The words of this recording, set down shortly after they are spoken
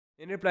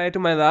In reply to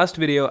my last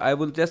video, I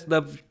would just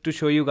love to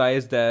show you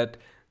guys that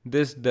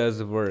this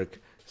does work.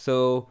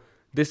 So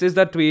this is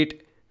the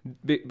tweet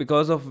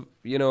because of,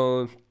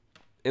 in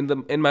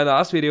my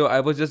last video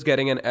I was just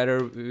getting an error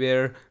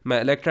where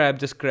my Electra app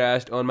just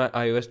crashed on my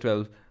iOS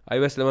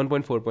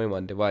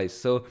 11.4.1 device.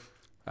 So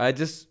I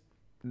just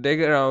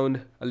dig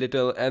around a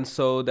little and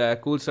saw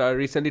that Cool Star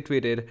recently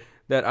tweeted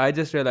that I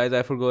just realized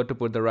I forgot to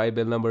put the right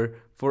build number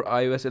for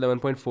iOS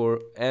 11.4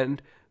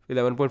 and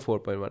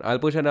 11.4.1. I'll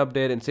push an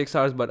update in 6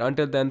 hours, but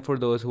until then, for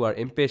those who are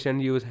impatient,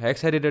 use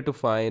Hex Editor to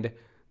find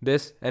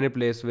this and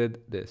replace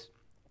with this.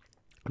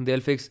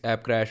 They'll fix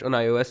app crash on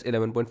iOS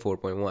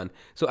 11.4.1.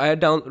 So I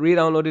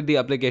re-downloaded the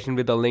application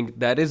with a link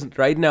that is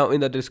right now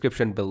in the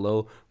description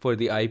below for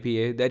the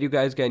IPA that you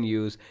guys can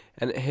use.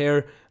 And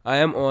here I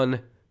am on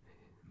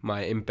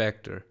my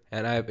impactor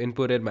and I've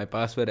inputted my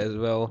password as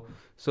well.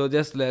 So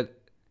just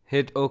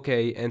hit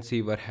OK and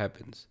see what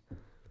happens.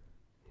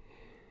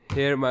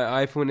 Here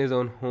my iPhone is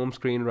on home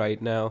screen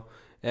right now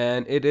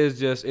and it is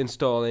just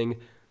installing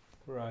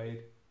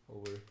right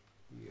over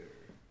here.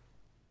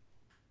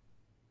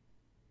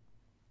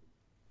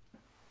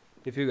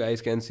 If you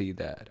guys can see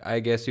that,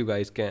 I guess you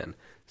guys can.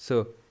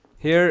 So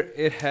here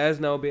it has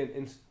now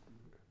been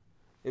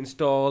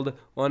installed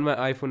on my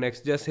iPhone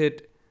X. Just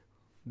hit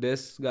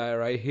this guy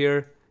right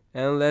here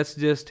and let's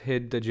just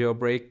hit the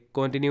jailbreak,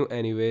 continue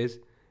anyways,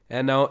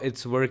 and now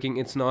it's working,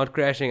 it's not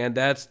crashing, and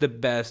that's the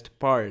best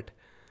part.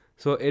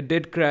 So it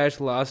did crash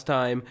last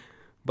time,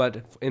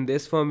 but in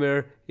this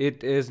firmware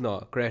it is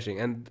not crashing,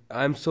 and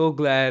I'm so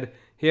glad.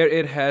 Here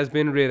it has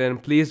been written,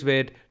 please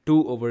wait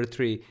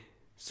 2/3.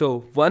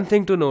 So one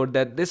thing to note,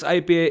 that this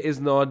IPA is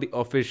not the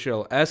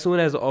official. As soon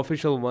as the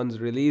official one's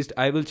released,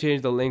 I will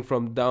change the link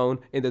from down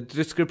in the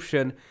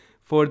description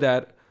for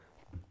that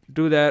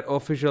to that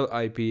official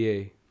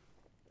IPA.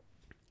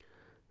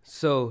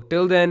 So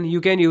till then, you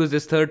can use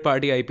this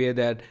third-party IPA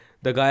that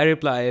the guy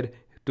replied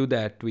to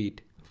that tweet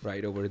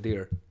right over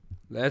there.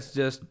 Let's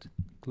just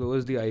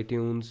close the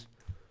iTunes,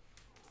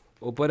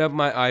 open up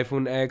my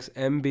iPhone X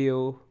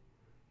MBO,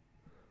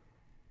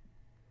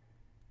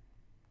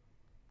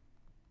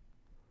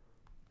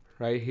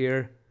 right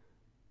here,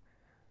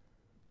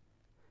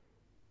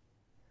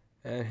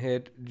 and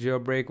hit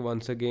jailbreak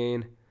once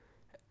again.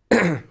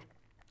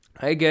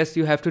 I guess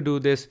you have to do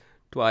this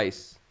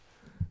twice,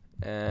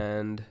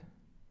 and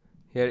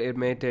here it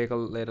may take a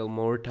little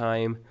more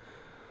time.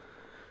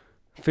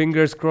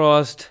 Fingers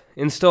crossed.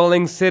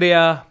 Installing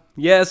Syria.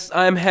 Yes,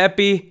 I'm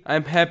happy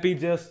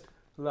just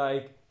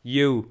like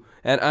you,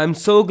 and I'm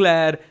so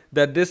glad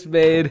that this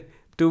made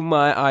to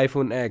my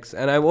iPhone X,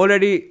 and I've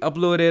already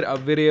uploaded a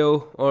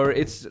video, or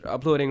it's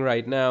uploading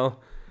right now.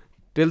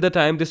 Till the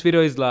time this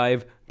video is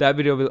live, that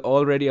video will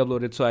already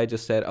uploaded, so I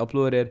just said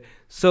uploaded.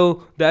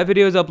 So that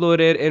video is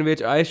uploaded in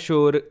which I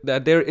showed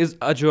that there is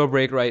a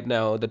jailbreak right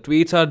now. The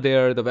tweets are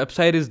there, the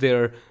website is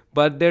there,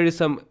 but there is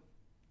some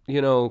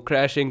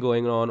crashing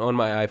going on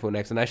my iPhone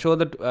X, and I saw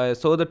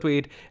the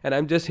tweet, and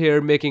I'm just here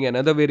making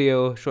another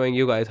video showing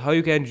you guys how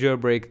you can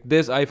jailbreak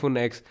this iPhone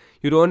X.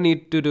 You don't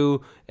need to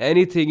do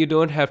anything. You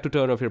don't have to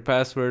turn off your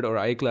password or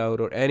iCloud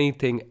or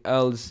anything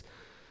else.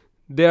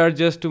 They are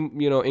just to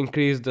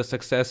increase the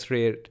success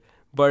rate.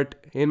 But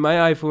in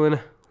my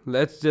iPhone,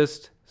 let's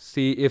just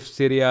see if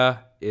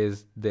Syria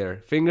is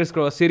there. Fingers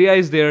crossed Syria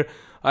is there.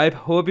 I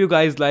hope you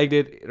guys liked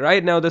it.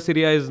 Right now the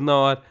Syria is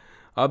not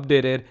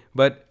updated,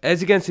 but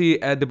as you can see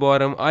at the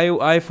bottom,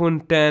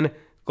 iPhone 10,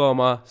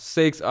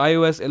 6,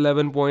 iOS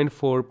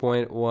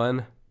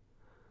 11.4.1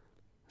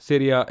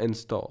 Syria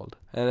installed,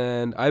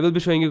 and I will be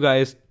showing you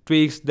guys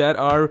tweaks that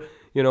are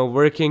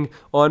working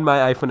on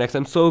my iPhone X.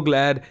 I'm so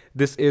glad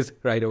this is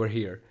right over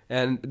here,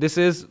 and this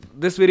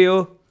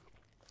video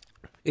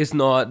is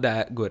not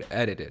that good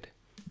edited,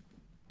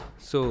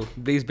 so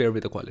please bear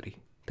with the quality.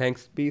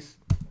 Thanks, peace.